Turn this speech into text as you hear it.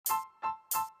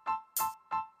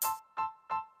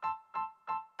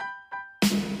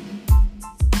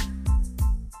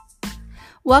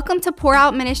Welcome to Pour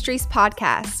Out Ministries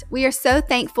podcast. We are so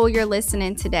thankful you're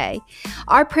listening today.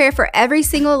 Our prayer for every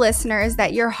single listener is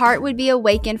that your heart would be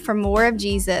awakened for more of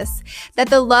Jesus,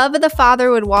 that the love of the Father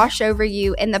would wash over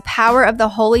you, and the power of the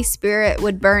Holy Spirit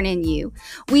would burn in you.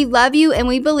 We love you, and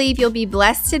we believe you'll be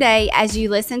blessed today as you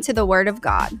listen to the Word of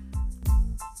God.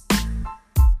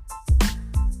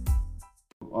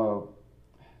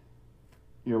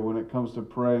 When it comes to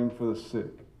praying for the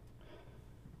sick,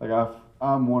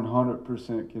 I'm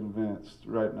 100% convinced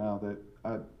right now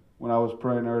that when I was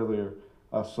praying earlier,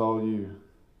 I saw you,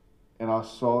 and I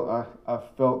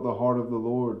felt the heart of the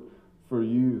Lord for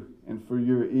you and for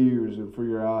your ears and for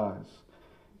your eyes.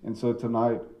 And so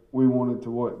tonight we wanted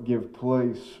to give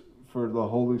place for the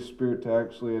Holy Spirit to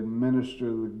actually administer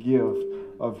the gift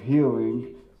of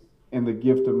healing and the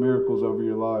gift of miracles over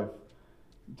your life.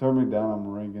 Turn me down, I'm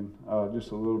ringing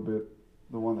just a little bit,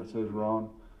 the one that says Ron.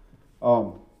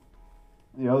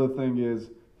 The other thing is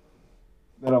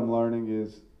that I'm learning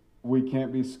is we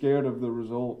can't be scared of the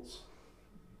results.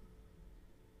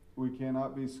 We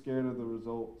cannot be scared of the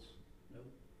results. Nope.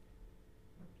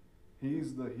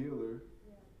 He's the healer,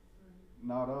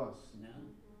 not us. No.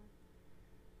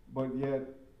 But yet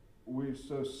we're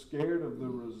so scared of the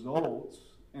results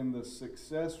and the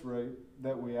success rate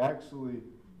that we actually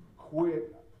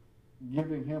quit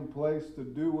giving him place to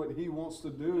do what he wants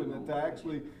to do, and to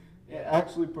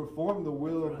actually perform the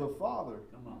will of the Father.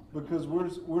 Because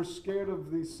we're scared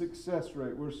of the success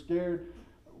rate. We're scared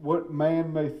what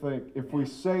man may think if we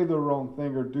say the wrong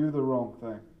thing or do the wrong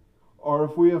thing, or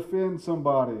if we offend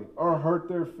somebody or hurt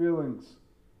their feelings.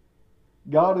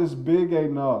 God is big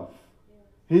enough.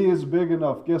 He is big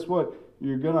enough. Guess what?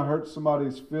 You're going to hurt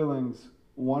somebody's feelings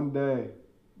one day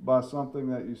by something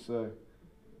that you say.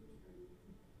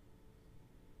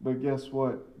 But guess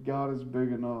what? God is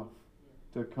big enough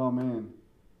to come in.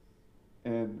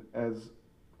 And as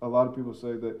a lot of people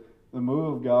say, that the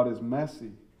move of God is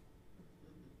messy.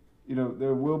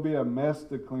 There will be a mess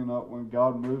to clean up when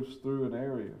God moves through an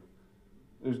area.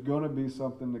 There's going to be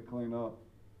something to clean up.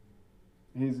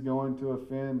 He's going to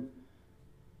offend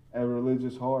a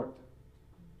religious heart.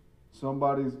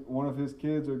 One of his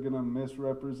kids are going to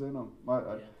misrepresent him.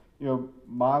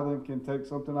 Mylon can take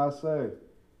something I say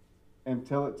and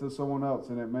tell it to someone else,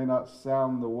 and it may not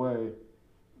sound the way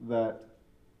that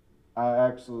I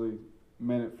actually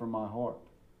meant it from my heart.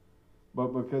 But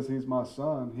because he's my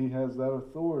son, he has that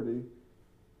authority.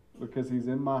 Because he's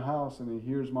in my house and he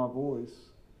hears my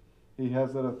voice, he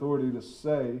has that authority to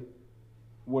say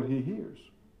what he hears.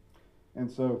 And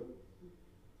so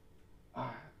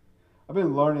I've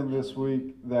been learning this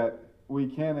week that we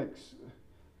got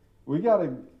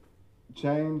to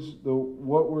change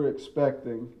what we're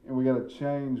expecting, and we got to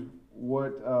change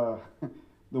what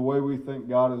the way we think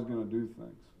God is going to do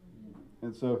things.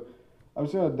 And so I'm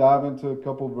just going to dive into a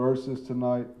couple verses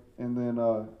tonight, and then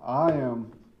I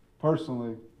am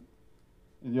personally,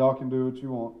 and y'all can do what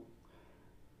you want.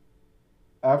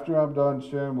 After I'm done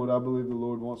sharing what I believe the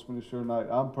Lord wants me to share tonight,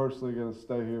 I'm personally going to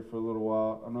stay here for a little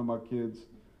while. I know my kids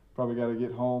probably got to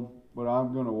get home, but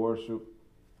I'm going to worship,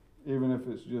 even if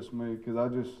it's just me, because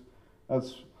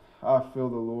I feel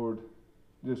the Lord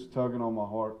just tugging on my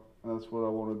heart. That's what I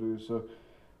want to do. So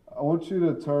I want you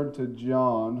to turn to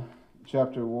John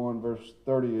chapter 1, verse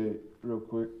 38 real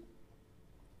quick.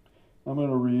 I'm going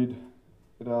to read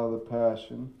it out of the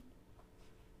Passion.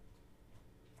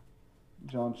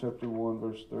 John chapter 1,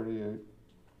 verse 38.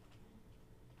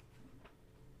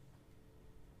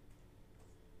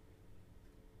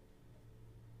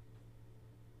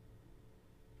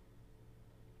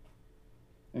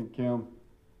 And Kim,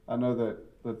 I know that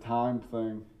the time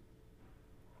thing,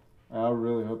 I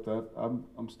really hope that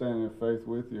I'm standing in faith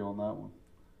with you on that one.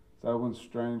 That one's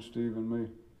strange to even me.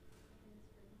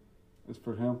 It's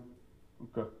for him?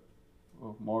 Okay.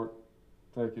 Well, Mark,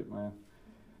 take it, man.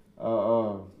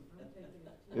 I'm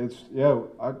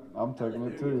taking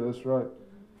it too. That's right.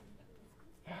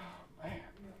 Man,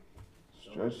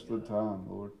 stretch the time,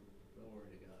 Lord.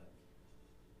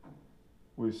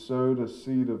 We sowed a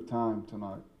seed of time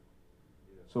tonight.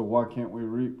 So why can't we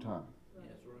reap time?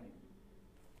 That's right.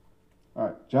 All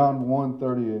right, John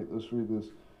 1:38. Let's read this.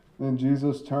 Then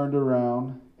Jesus turned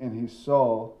around and he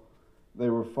saw they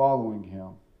were following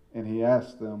him, and he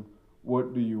asked them,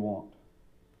 "What do you want?"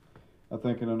 I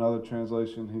think in another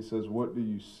translation he says, "What do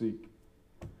you seek?"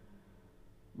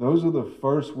 Those are the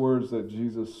first words that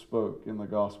Jesus spoke in the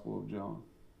Gospel of John.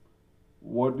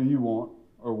 What do you want,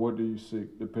 or what do you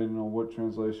seek, depending on what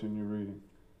translation you're reading.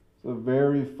 It's the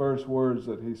very first words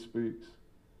that he speaks.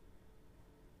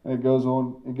 And it goes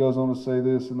on to say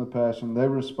this in the Passion. They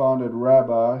responded,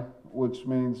 "Rabbi," which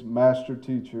means master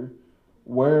teacher,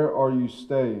 "Where are you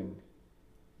staying?"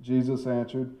 Jesus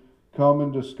answered, "Come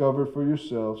and discover for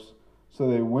yourselves." So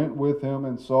they went with him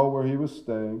and saw where he was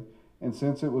staying. And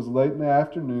since it was late in the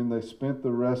afternoon, they spent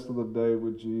the rest of the day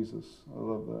with Jesus. I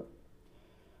love that.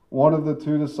 One of the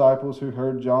 2 disciples who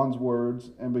heard John's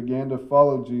words and began to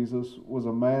follow Jesus was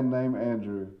a man named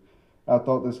Andrew. I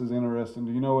thought this is interesting.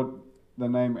 Do you know what the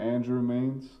name Andrew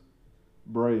means?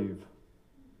 Brave.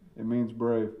 It means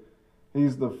brave.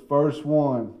 He's the first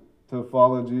one to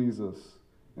follow Jesus.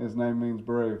 His name means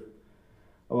brave.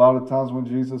 A lot of times when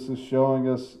Jesus is showing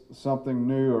us something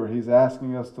new, or he's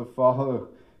asking us to follow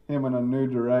him in a new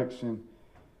direction,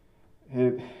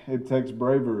 it takes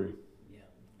bravery.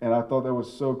 And I thought that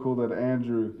was so cool that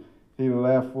Andrew, he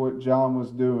left what John was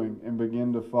doing and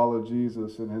began to follow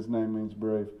Jesus, and his name means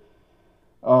brave.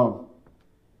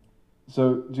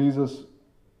 So Jesus,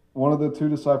 one of the 2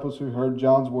 disciples who heard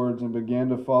John's words and began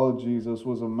to follow Jesus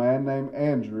was a man named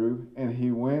Andrew, and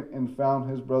he went and found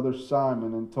his brother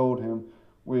Simon and told him,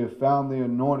 "We have found the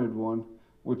Anointed One,"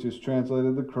 which is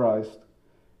translated the Christ.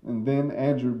 And then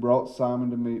Andrew brought Simon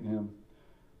to meet him.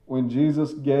 When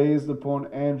Jesus gazed upon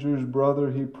Andrew's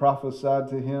brother, he prophesied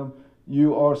to him,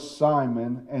 "You are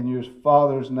Simon, and your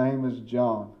father's name is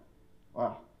John."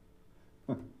 Wow.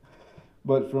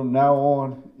 "But from now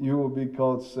on, you will be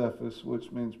called Cephas,"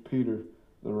 which means Peter,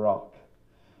 the rock.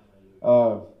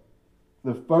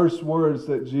 The first words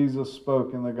that Jesus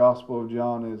spoke in the Gospel of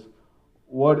John is,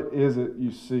 "What is it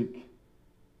you seek?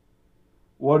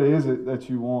 What is it that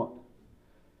you want?"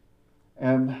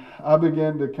 And I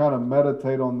began to kind of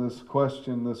meditate on this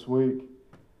question this week.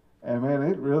 And man,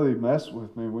 it really messed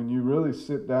with me when you really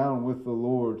sit down with the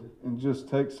Lord and just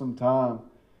take some time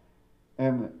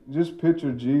and just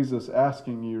picture Jesus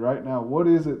asking you right now, what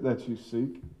is it that you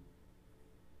seek?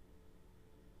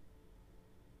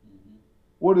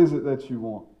 What is it that you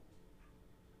want?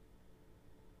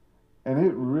 And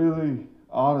it really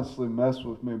honestly messed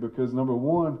with me because, number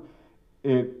one,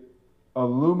 it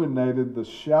illuminated the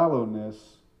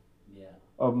shallowness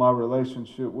of my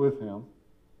relationship with him.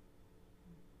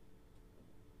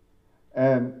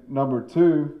 And number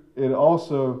two, it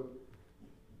also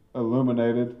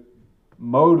illuminated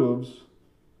motives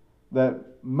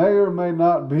that may or may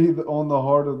not be on the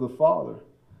heart of the Father.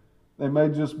 They may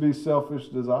just be selfish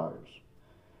desires.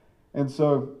 And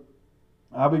so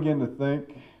I began to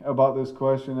think about this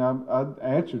question. I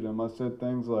answered him. I said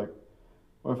things like,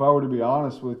 well, if I were to be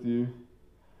honest with you,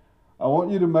 I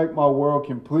want you to make my world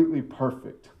completely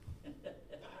perfect.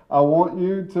 I want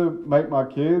you to make my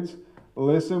kids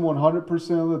listen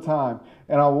 100% of the time.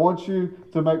 And I want you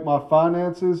to make my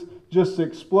finances just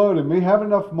explode and me have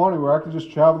enough money where I can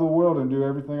just travel the world and do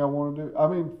everything I want to do. I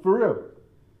mean, for real.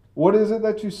 What is it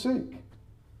that you seek?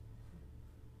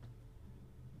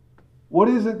 What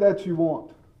is it that you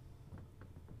want?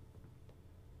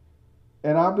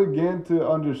 And I began to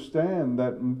understand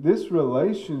that this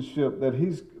relationship that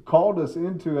he's called us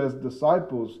into as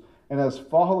disciples and as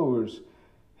followers,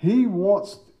 he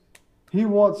wants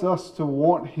us to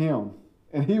want him.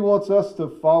 And he wants us to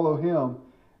follow him,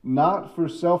 not for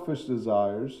selfish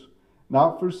desires,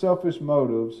 not for selfish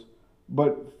motives,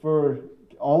 but for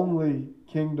only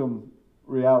kingdom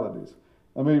realities.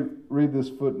 Let me read this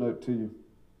footnote to you.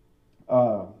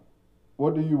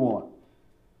 What do you want?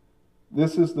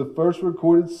 This is the first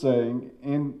recorded saying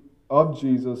of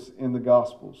Jesus in the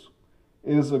Gospels.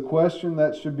 It is a question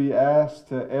that should be asked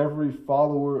to every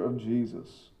follower of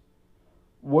Jesus.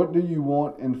 What do you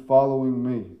want in following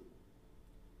me?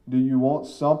 Do you want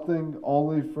something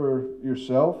only for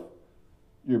yourself,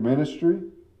 your ministry,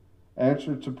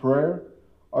 answer to prayer,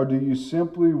 or do you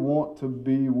simply want to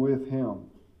be with him?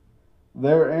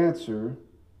 Their answer,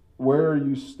 where are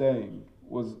you staying,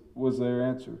 was their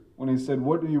answer. When he said,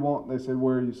 what do you want? They said,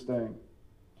 where are you staying?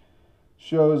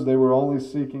 Shows they were only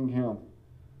seeking him.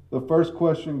 The first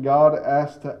question God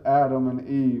asked to Adam and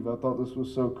Eve, I thought this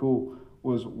was so cool,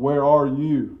 was, where are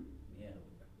you?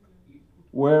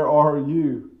 Where are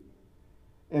you?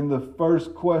 And the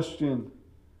first question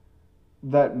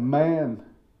that man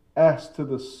asked to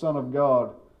the Son of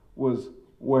God was,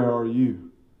 where are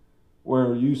you? Where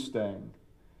are you staying?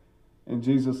 And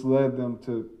Jesus led them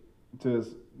to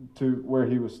where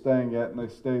he was staying at, and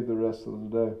they stayed the rest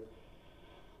of the day.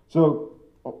 So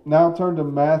now turn to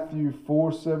Matthew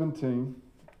 4:17.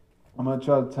 I'm going to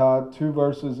try to tie 2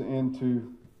 verses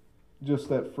into just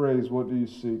that phrase, what do you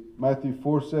seek? Matthew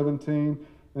 4:17, and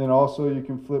then also you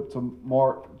can flip to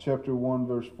Mark chapter 1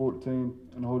 verse 14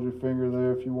 and hold your finger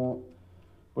there if you want.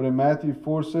 But in Matthew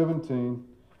 4:17,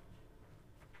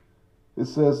 it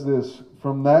says this,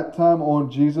 from that time on,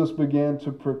 Jesus began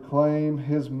to proclaim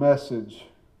his message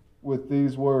with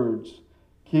these words,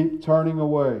 Keep turning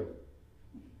away.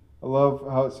 I love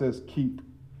how it says keep.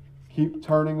 Keep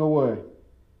turning away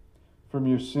from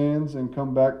your sins and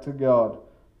come back to God.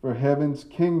 For heaven's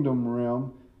kingdom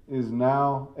realm is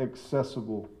now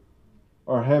accessible.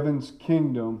 Or heaven's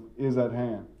kingdom is at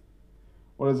hand.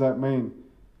 What does that mean?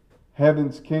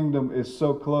 Heaven's kingdom is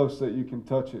so close that you can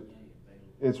touch it.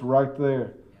 It's right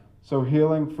there. So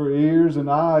healing for ears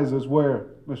and eyes is where,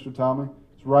 Mr. Tommy?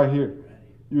 It's right here.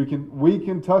 We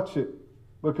can touch it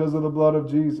because of the blood of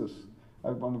Jesus.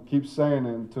 I'm going to keep saying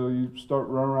it until you start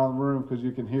running around the room because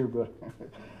you can hear.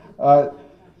 But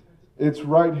it's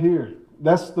right here.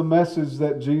 That's the message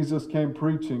that Jesus came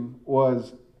preaching,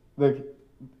 was the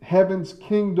heaven's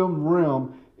kingdom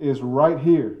realm is right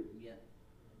here.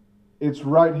 It's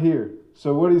right here.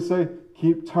 So what do you say?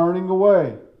 Keep turning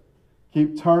away.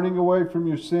 Keep turning away from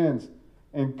your sins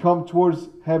and come towards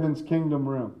heaven's kingdom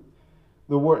realm.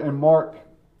 The word in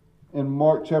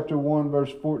Mark chapter 1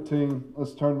 verse 14,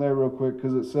 let's turn there real quick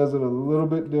because it says it a little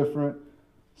bit different,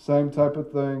 same type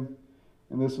of thing.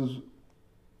 And this is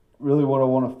really what I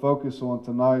want to focus on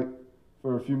tonight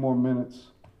for a few more minutes.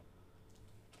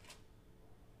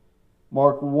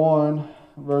 Mark 1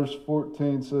 verse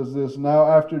 14 says this: Now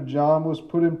after John was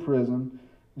put in prison,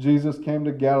 Jesus came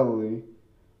to Galilee,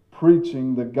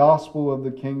 preaching the gospel of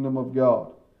the kingdom of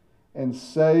God, and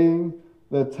saying,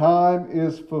 the time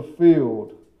is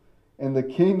fulfilled, and the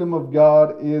kingdom of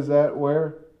God is at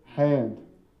where? Hand.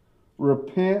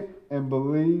 Repent and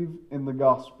believe in the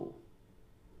gospel.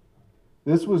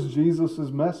 This was Jesus'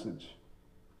 message.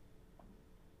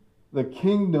 The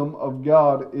kingdom of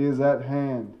God is at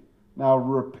hand. Now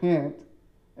repent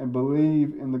and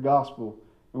believe in the gospel.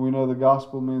 And we know the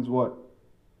gospel means what?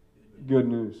 Good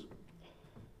news.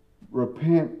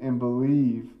 Repent and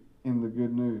believe in the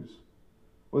good news.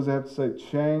 What does it have to say?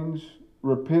 Change.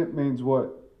 Repent means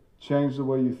what? Change the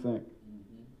way you think.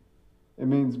 It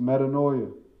means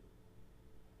metanoia.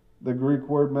 The Greek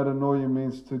word metanoia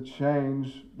means to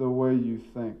change the way you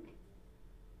think.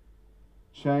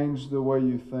 Change the way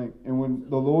you think. And when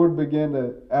the Lord began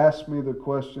to ask me the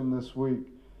question this week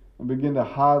and begin to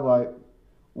highlight,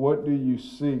 what do you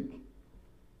seek?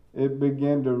 It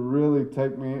began to really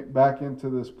take me back into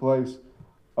this place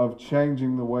of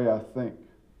changing the way I think.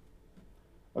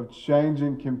 Of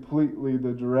changing completely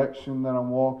the direction that I'm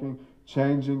walking,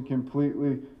 changing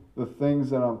completely the things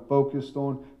that I'm focused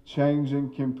on,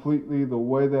 changing completely the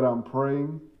way that I'm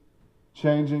praying,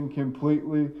 changing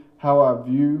completely how I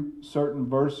view certain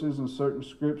verses and certain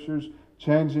scriptures,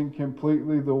 changing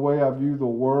completely the way I view the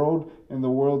world and the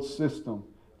world system,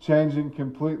 changing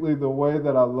completely the way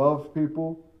that I love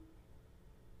people.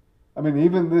 I mean,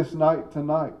 even this night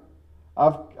tonight,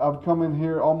 I've come in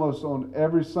here almost on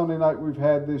every Sunday night we've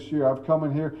had this year. I've come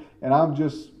in here and I'm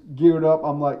just geared up.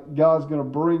 I'm like, God's going to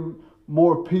bring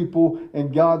more people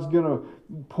and God's going to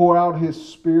pour out His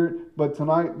Spirit. But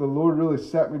tonight the Lord really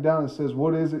sat me down and says,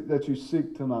 what is it that you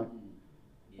seek tonight?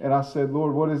 And I said,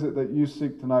 Lord, what is it that you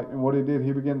seek tonight? And what He did,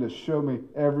 He began to show me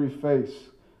every face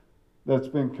that's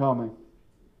been coming.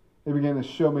 He began to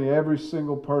show me every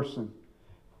single person.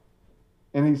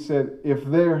 And He said, if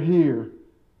they're here,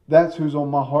 that's who's on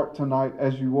my heart tonight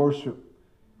as you worship.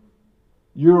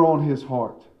 You're on His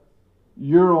heart.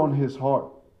 You're on His heart.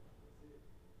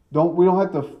 We don't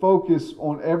have to focus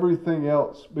on everything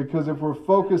else, because if we're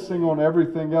focusing on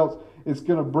everything else, it's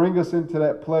going to bring us into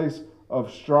that place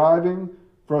of striving,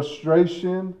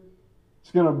 frustration.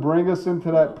 It's going to bring us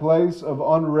into that place of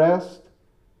unrest.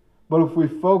 But if we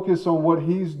focus on what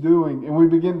He's doing and we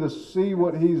begin to see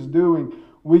what He's doing,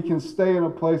 we can stay in a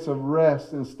place of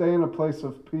rest and stay in a place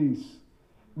of peace.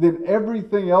 Then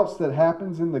everything else that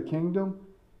happens in the kingdom,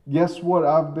 guess what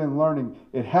I've been learning?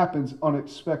 It happens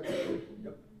unexpectedly.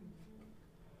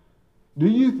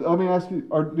 Let me ask you,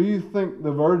 do you think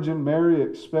the Virgin Mary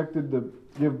expected to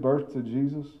give birth to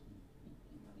Jesus?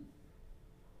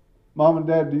 Mom and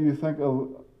Dad, do you think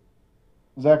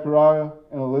Zechariah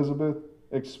and Elizabeth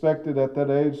expected at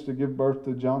that age to give birth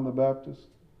to John the Baptist?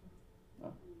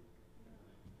 No.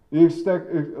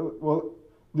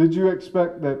 Did you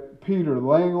expect that Peter,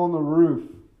 laying on the roof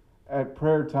at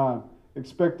prayer time,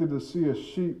 expected to see a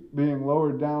sheep being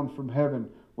lowered down from heaven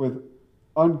with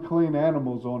unclean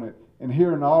animals on it, and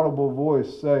hear an audible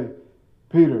voice say,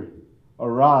 Peter,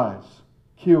 arise,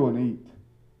 kill and eat?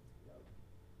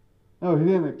 No, he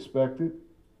didn't expect it.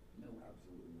 No,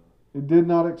 absolutely not. He did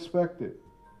not expect it.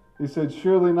 He said,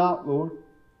 surely not, Lord.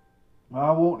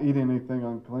 I won't eat anything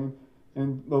unclean.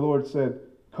 And the Lord said,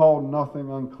 call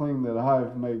nothing unclean that I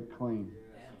have made clean.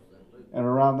 Absolutely. And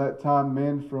around that time,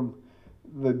 men from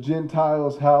the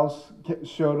Gentiles' house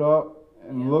showed up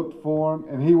and looked for him,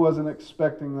 and he wasn't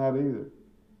expecting that either.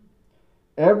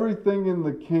 Everything in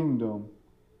the kingdom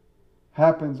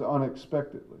happens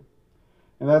unexpectedly.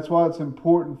 And that's why it's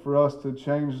important for us to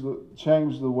change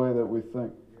the way that we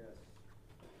think.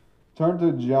 Turn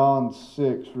to John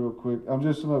 6 real quick. I'm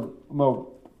going to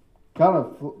kind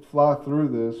of fly through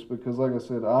this because, like I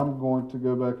said, I'm going to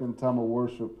go back in time of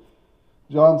worship.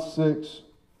 John 6.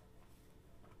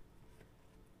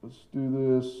 Let's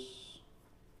do this.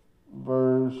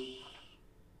 Verse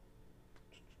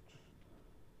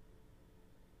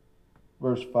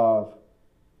 5.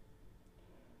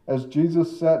 As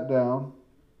Jesus sat down,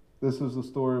 this is the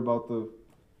story about the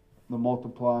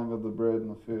multiplying of the bread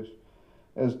and the fish.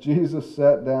 As Jesus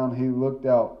sat down, he looked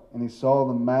out, and he saw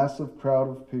the massive crowd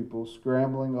of people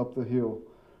scrambling up the hill,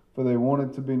 for they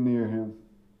wanted to be near him.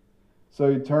 So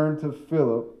he turned to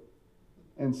Philip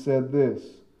and said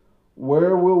this,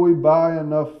 "Where will we buy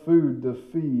enough food to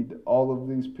feed all of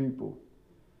these people?"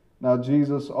 Now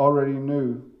Jesus already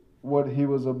knew what he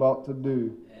was about to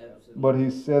do, but he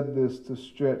said this to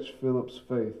stretch Philip's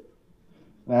faith.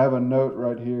 And I have a note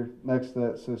right here next to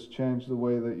that says, change the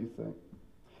way that you think.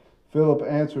 Philip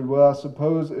answered, "Well, I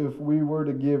suppose if we were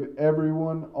to give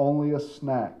everyone only a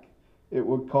snack, it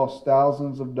would cost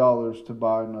thousands of dollars to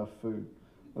buy enough food."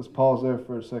 Let's pause there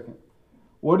for a second.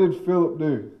 What did Philip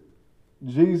do?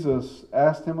 Jesus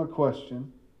asked him a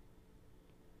question.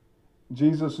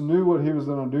 Jesus knew what he was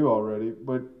going to do already,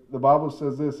 but the Bible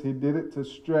says this, he did it to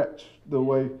stretch the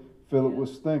way Philip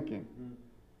was thinking.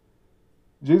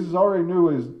 Jesus already knew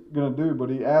what he was going to do, but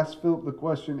he asked Philip the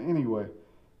question anyway.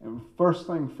 And the first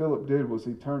thing Philip did was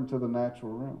he turned to the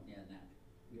natural realm.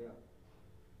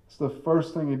 It's the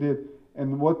first thing he did.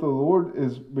 And what the Lord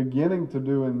is beginning to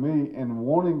do in me and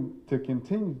wanting to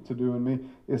continue to do in me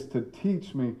is to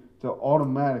teach me to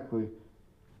automatically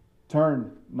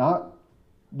turn not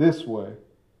this way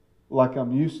like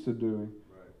I'm used to doing,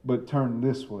 but turn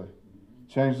this way.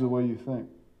 Change the way you think.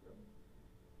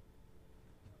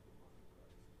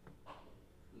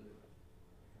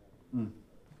 Let's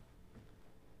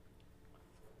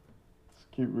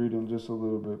keep reading just a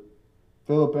little bit.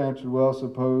 Philip answered, "Well,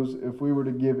 suppose if we were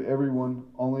to give everyone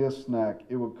only a snack,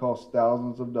 it would cost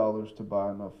thousands of dollars to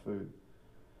buy enough food."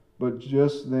 But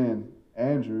just then,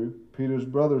 Andrew, Peter's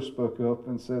brother, spoke up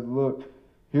and said, "Look,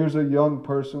 here's a young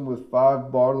person with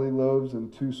 5 barley loaves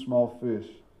and 2 small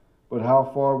fish. But how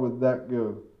far would that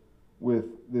go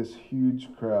with this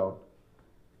huge crowd?"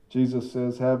 Jesus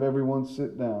says, "Have everyone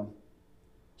sit down."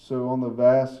 So on the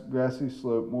vast grassy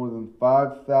slope, more than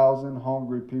 5,000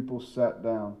 hungry people sat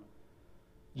down.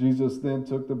 Jesus then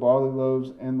took the barley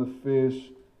loaves and the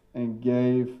fish and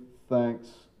gave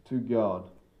thanks to God.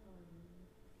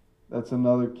 That's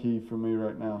another key for me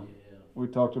right now. We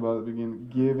talked about at the beginning,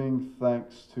 giving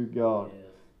thanks to God.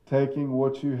 Taking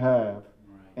what you have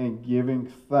and giving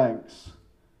thanks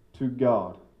to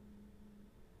God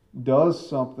does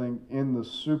something in the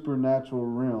supernatural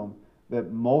realm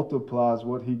that multiplies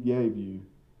what he gave you,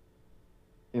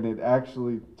 and it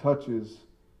actually touches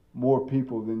more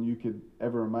people than you could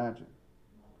ever imagine.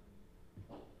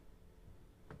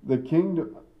 The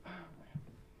kingdom,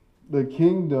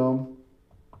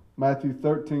 Matthew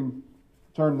 13,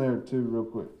 turn there too real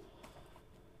quick.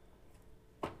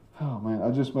 Oh man,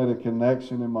 I just made a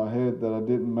connection in my head that I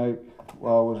didn't make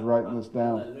while I was writing this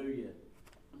down. Hallelujah.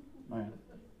 Man.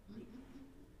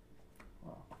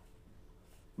 Wow.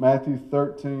 Matthew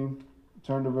 13,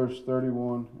 turn to verse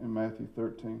 31 in Matthew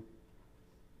 13.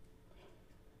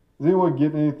 Is anyone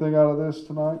getting anything out of this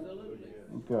tonight? Absolutely.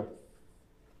 Okay.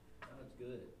 That's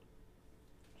good.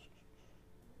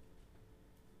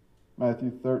 Matthew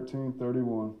 13,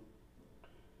 31.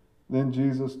 Then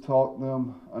Jesus taught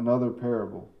them another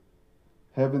parable.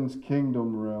 Heaven's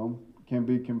kingdom realm can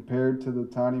be compared to the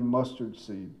tiny mustard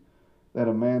seed that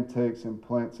a man takes and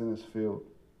plants in his field.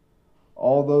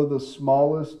 Although the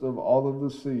smallest of all of the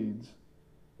seeds,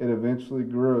 it eventually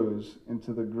grows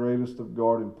into the greatest of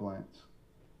garden plants,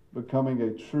 becoming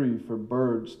a tree for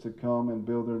birds to come and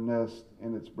build their nest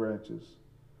in its branches.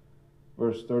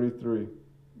 Verse 33.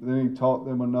 Then he taught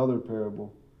them another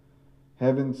parable.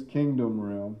 Heaven's kingdom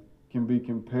realm can be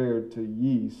compared to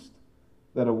yeast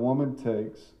that a woman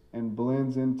takes and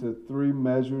blends into 3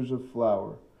 measures of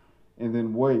flour and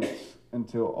then waits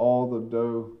until all the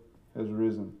dough has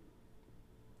risen.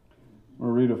 I'm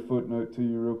going to read a footnote to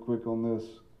you real quick on this.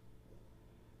 It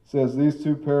says, these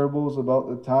 2 parables about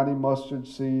the tiny mustard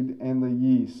seed and the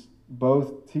yeast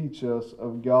both teach us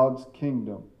of God's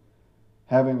kingdom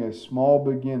having a small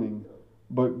beginning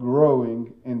but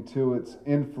growing until its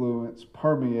influence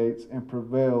permeates and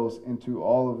prevails into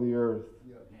all of the earth.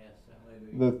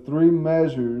 The 3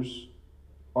 measures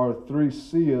are 3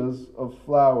 seahs of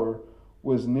flour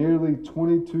was nearly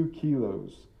 22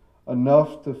 kilos,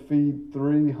 enough to feed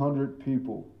 300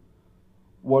 people.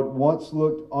 What once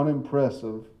looked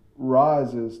unimpressive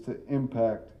rises to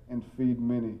impact and feed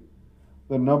many.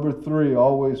 The number 3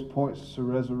 always points to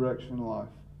resurrection life.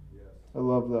 Yes. I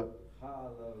love that.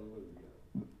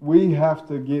 Hallelujah. We have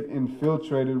to get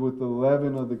infiltrated with the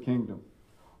leaven of the kingdom.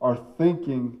 Our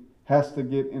thinking has to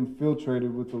get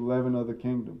infiltrated with the leaven of the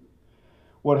kingdom.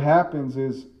 What happens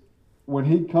is when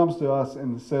he comes to us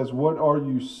and says, "What are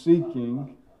you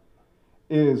seeking?"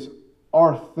 is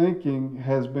our thinking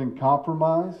has been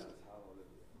compromised.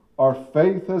 Our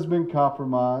faith has been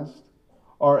compromised.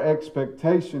 Our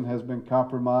expectation has been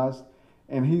compromised.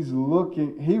 And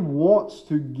he wants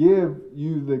to give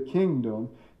you the kingdom.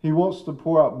 He wants to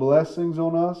pour out blessings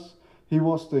on us. He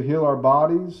wants to heal our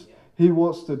bodies. He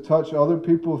wants to touch other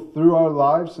people through our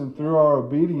lives and through our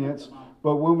obedience.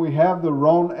 But when we have the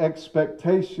wrong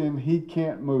expectation, he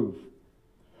can't move.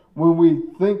 When we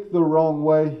think the wrong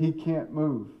way, he can't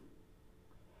move.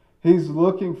 He's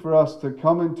looking for us to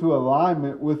come into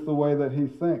alignment with the way that he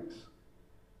thinks.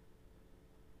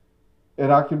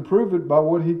 And I can prove it by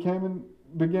what he came and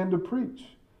began to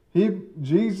preach.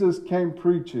 Jesus came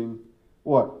preaching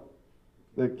what?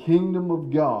 The kingdom of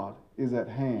God is at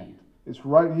hand. It's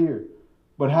right here.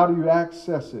 But how do you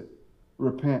access it?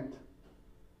 Repent.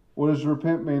 What does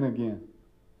repent mean again?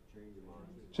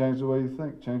 Change the way you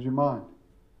think. Change your mind.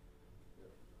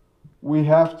 We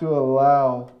have to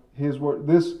allow his word.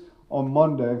 This, on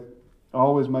Monday, I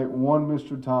always make one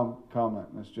Mr. Tom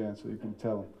comment, Miss Jan, so you can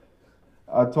tell him.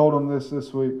 I told him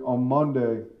this week. On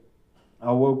Monday,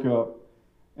 I woke up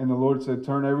and the Lord said,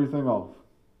 turn everything off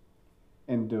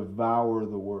and devour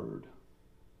the word.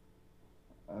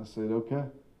 I said, okay.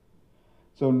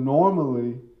 So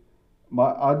normally,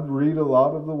 I'd read a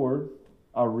lot of the word.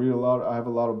 I have a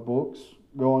lot of books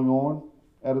going on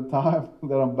at a time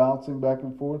that I'm bouncing back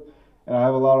and forth. And I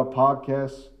have a lot of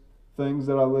podcasts, things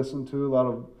that I listen to,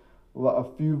 a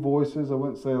few voices, I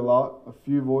wouldn't say a lot, a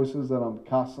few voices that I'm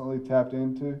constantly tapped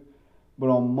into. But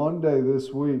on Monday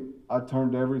this week, I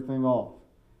turned everything off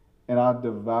and I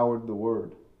devoured the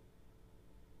word.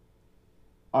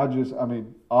 It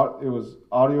was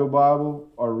audio Bible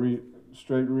or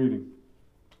straight reading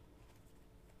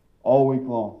all week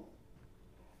long.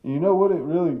 And you know what? It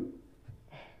really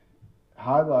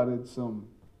highlighted some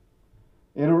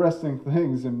interesting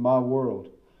things in my world.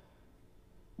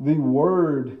 The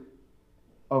Word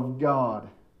of God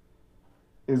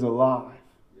is alive.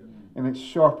 And it's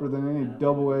sharper than any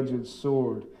double-edged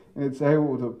sword. And it's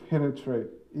able to penetrate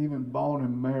even bone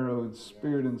and marrow and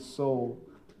spirit and soul.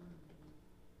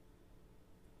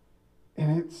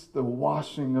 And it's the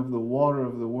washing of the water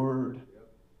of the Word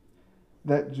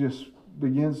that just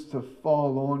begins to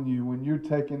fall on you when you're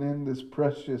taking in this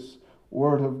precious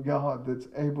Word of God that's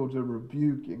able to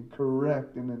rebuke and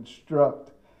correct and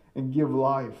instruct and give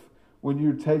life. When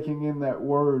you're taking in that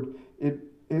Word,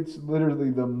 it's literally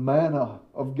the manna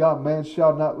of God. Man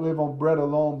shall not live on bread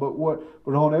alone,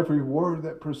 but on every word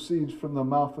that proceeds from the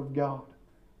mouth of God.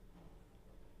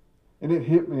 And it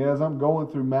hit me as I'm going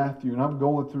through Matthew and I'm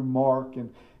going through Mark,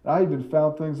 and I even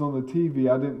found things on the TV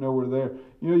I didn't know were there.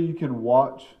 You know, you can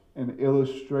watch an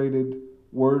illustrated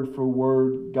word for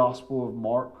word Gospel of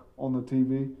Mark on the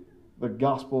TV, the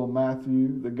Gospel of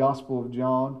Matthew, the Gospel of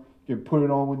John. You can put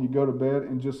it on when you go to bed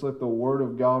and just let the Word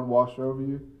of God wash over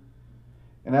you.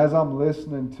 And as I'm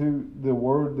listening to the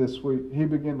Word this week, he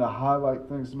began to highlight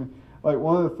things to me. Like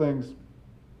one of the things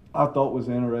I thought was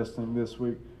interesting this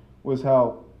week was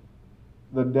how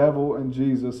the devil and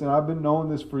Jesus, and I've been knowing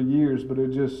this for years, but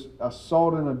I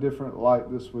saw it in a different light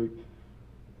this week.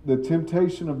 The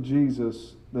temptation of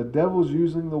Jesus, the devil's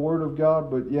using the Word of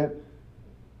God, but yet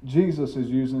Jesus is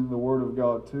using the Word of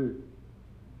God too.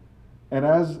 And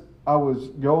as I was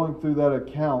going through that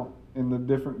account in the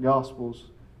different Gospels,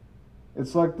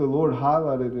 it's like the Lord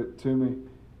highlighted it to me.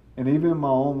 And even in my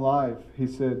own life, he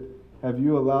said, have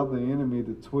you allowed the enemy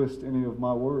to twist any of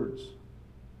my words?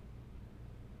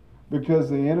 Because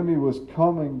the enemy was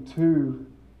coming to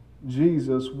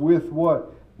Jesus with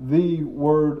what? The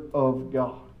Word of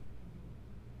God.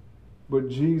 But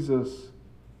Jesus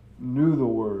knew the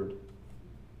Word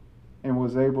and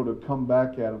was able to come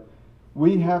back at him.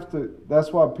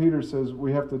 That's why Peter says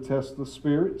we have to test the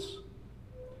spirits.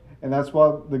 And that's why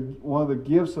one of the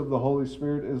gifts of the Holy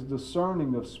Spirit is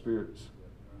discerning of spirits.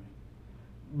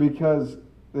 Because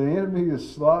the enemy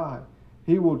is sly.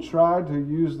 He will try to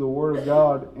use the Word of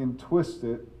God and twist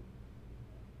it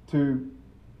to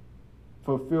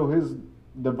fulfill his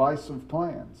divisive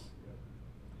plans.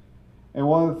 And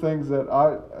one of the things that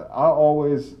I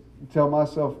always tell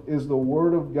myself is the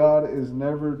Word of God is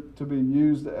never to be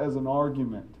used as an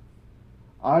argument.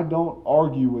 I don't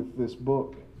argue with this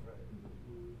book.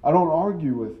 I don't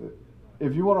argue with it.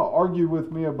 If you want to argue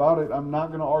with me about it, I'm not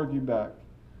going to argue back.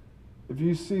 If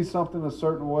you see something a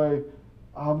certain way,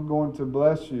 I'm going to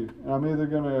bless you. And I'm either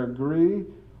going to agree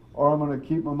or I'm going to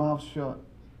keep my mouth shut.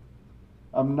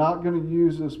 I'm not going to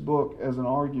use this book as an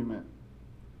argument.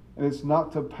 And it's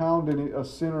not to pound a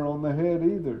sinner on the head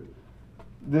either.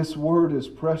 This word is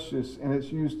precious and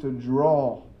it's used to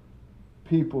draw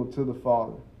people to the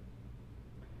Father.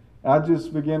 I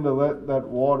just began to let that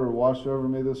water wash over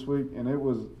me this week, and it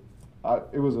was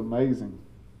amazing.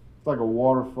 It's like a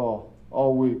waterfall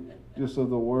all week, just of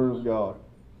the Word of God.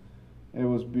 It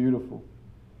was beautiful.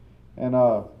 And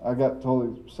I got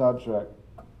totally sidetracked.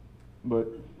 But,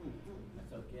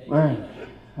 man,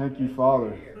 thank you,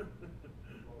 Father.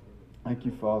 Thank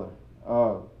you, Father.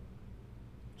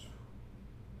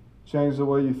 Change the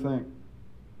way you think.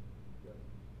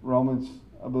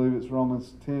 I believe it's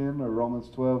Romans 10 or Romans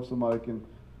 12. Somebody can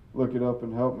look it up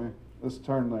and help me. Let's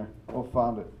turn there. We'll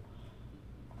find it.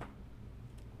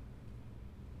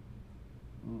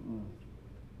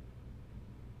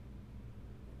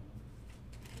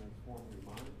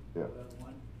 Yeah.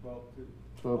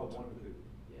 12.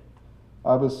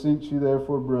 I beseech you,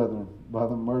 therefore, brethren, by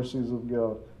the mercies of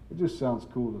God. It just sounds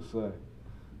cool to say.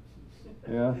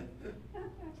 Yeah?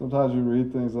 Sometimes you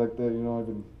read things like that, you don't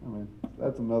even,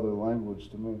 that's another language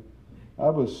to me.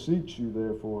 I beseech you,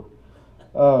 therefore.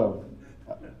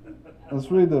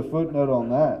 Let's read the footnote on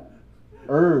that.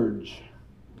 Urge.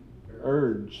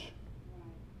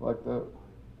 Like that.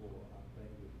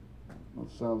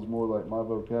 That sounds more like my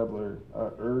vocabulary. I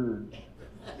urge.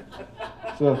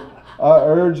 So, I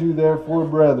urge you, therefore,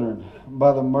 brethren,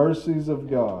 by the mercies of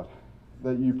God,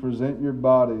 that you present your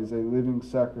bodies a living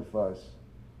sacrifice,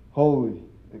 holy,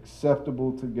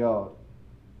 acceptable to God,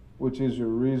 which is your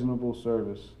reasonable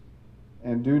service.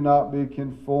 And do not be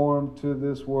conformed to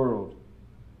this world,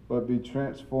 but be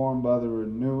transformed by the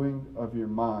renewing of your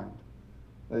mind,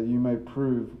 that you may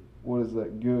prove what is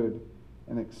that good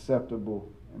and acceptable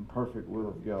and perfect will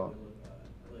of God.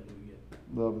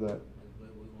 Love that.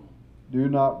 Do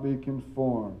not be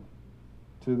conformed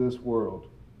to this world,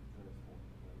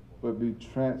 but be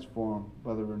transformed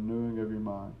by the renewing of your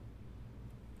mind.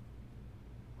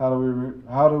 How do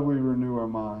we renew our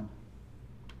mind?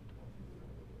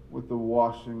 With the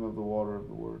washing of the water of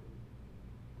the Word.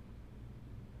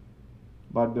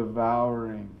 By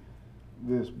devouring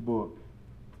this book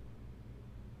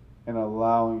and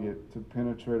allowing it to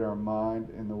penetrate our mind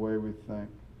in the way we think.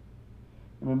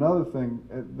 And another thing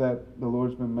that the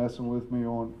Lord's been messing with me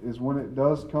on is when it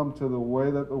does come to the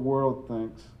way that the world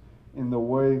thinks, in the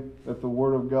way that the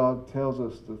Word of God tells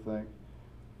us to think,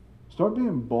 start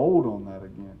being bold on that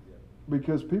again.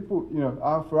 Because people,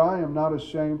 for I am not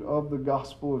ashamed of the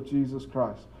gospel of Jesus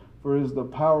Christ, for it is the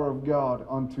power of God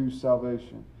unto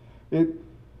salvation.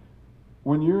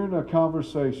 When you're in a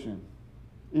conversation,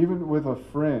 even with a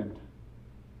friend,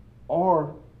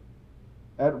 or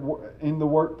in the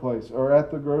workplace, or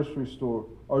at the grocery store,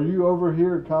 or you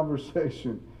overhear a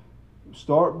conversation,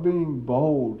 start being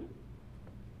bold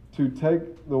to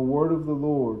take the word of the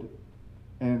Lord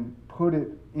and put it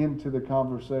into the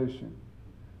conversation.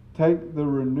 Take the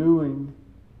renewing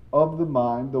of the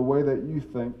mind, the way that you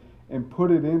think, and put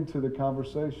it into the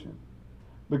conversation.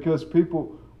 Because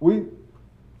people, we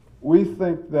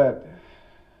think that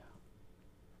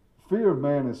fear of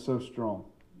man is so strong.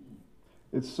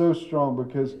 It's so strong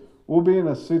because we'll be in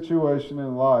a situation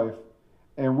in life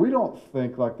and we don't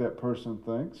think like that person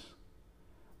thinks.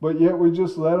 But yet we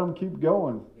just let them keep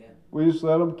going. Yeah. We just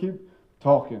let them keep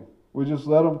talking. We just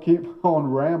let them keep on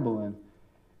rambling.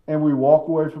 And we walk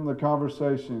away from the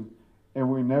conversation and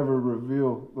we never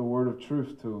reveal the word of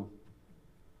truth to them.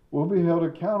 We'll be held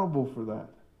accountable for that.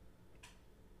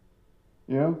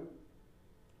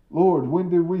 Lord, when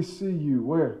did we see you?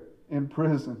 Where? In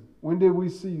prison. When did we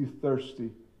see you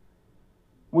thirsty?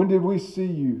 When did we see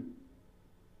you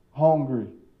hungry?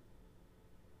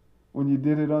 When you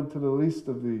did it unto the least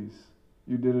of these,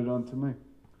 you did it unto me.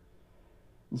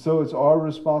 And so it's our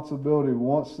responsibility,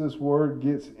 once this word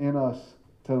gets in us,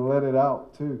 to let it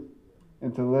out too,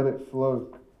 and to let it flow.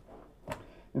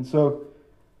 And so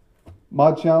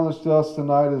my challenge to us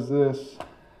tonight is this.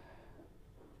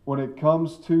 When it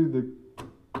comes to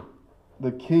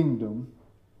the kingdom,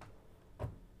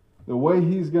 the way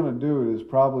he's going to do it is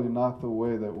probably not the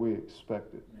way that we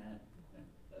expect it.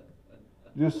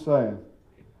 Just saying.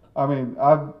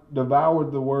 I've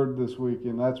devoured the word this week,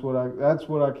 and that's what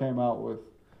I came out with.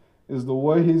 Is the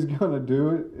way he's going to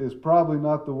do it is probably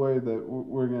not the way that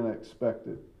we're going to expect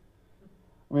it.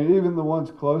 I mean, even the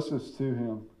ones closest to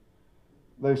him,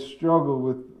 they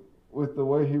struggled with the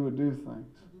way he would do things.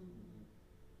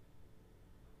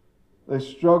 They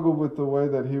struggled with the way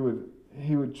that he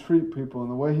would treat people and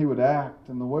the way he would act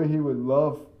and the way he would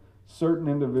love certain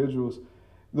individuals.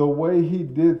 The way he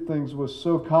did things was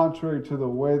so contrary to the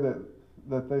way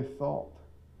that they thought.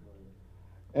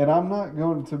 And I'm not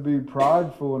going to be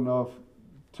prideful enough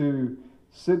to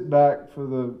sit back for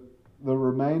the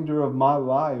remainder of my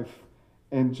life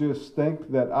and just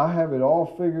think that I have it all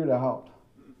figured out.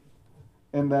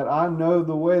 And that I know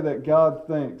the way that God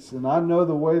thinks, and I know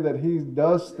the way that He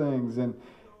does things, and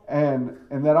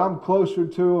that I'm closer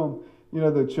to Him. You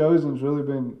know, The Chosen's really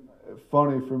been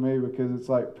funny for me because it's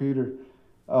like Peter's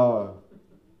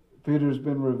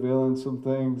been revealing some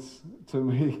things to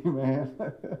me, man.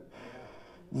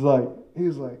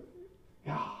 He's like,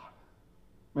 God,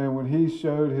 man, when he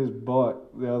showed his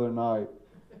butt the other night,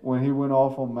 when he went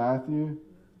off on Matthew,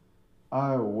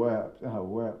 I wept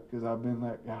because I've been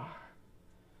that guy.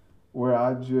 Where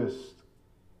I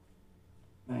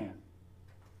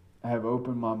have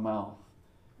opened my mouth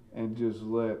and just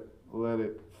let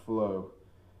it flow.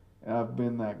 And I've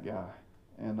been that guy.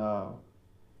 And I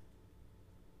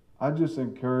just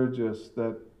encourage us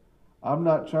that I'm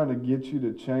not trying to get you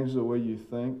to change the way you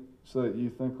think so that you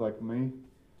think like me.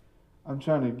 I'm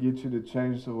trying to get you to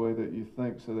change the way that you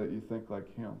think so that you think like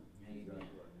Him.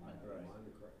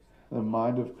 The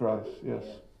mind of Christ, yes.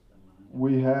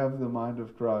 We have the mind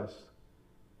of Christ.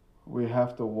 We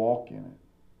have to walk in it.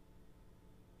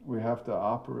 We have to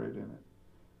operate in it.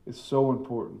 It's so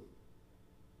important.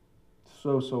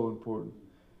 So important.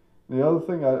 The other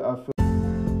thing I feel...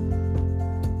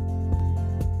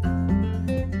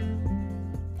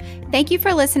 Thank you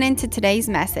for listening to today's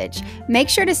message. Make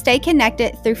sure to stay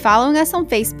connected through following us on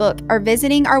Facebook or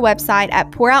visiting our website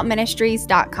at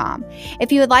pouroutministries.com.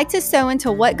 If you would like to sow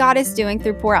into what God is doing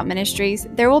through Pour Out Ministries,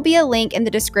 there will be a link in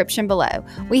the description below.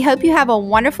 We hope you have a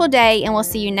wonderful day, and we'll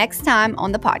see you next time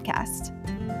on the podcast.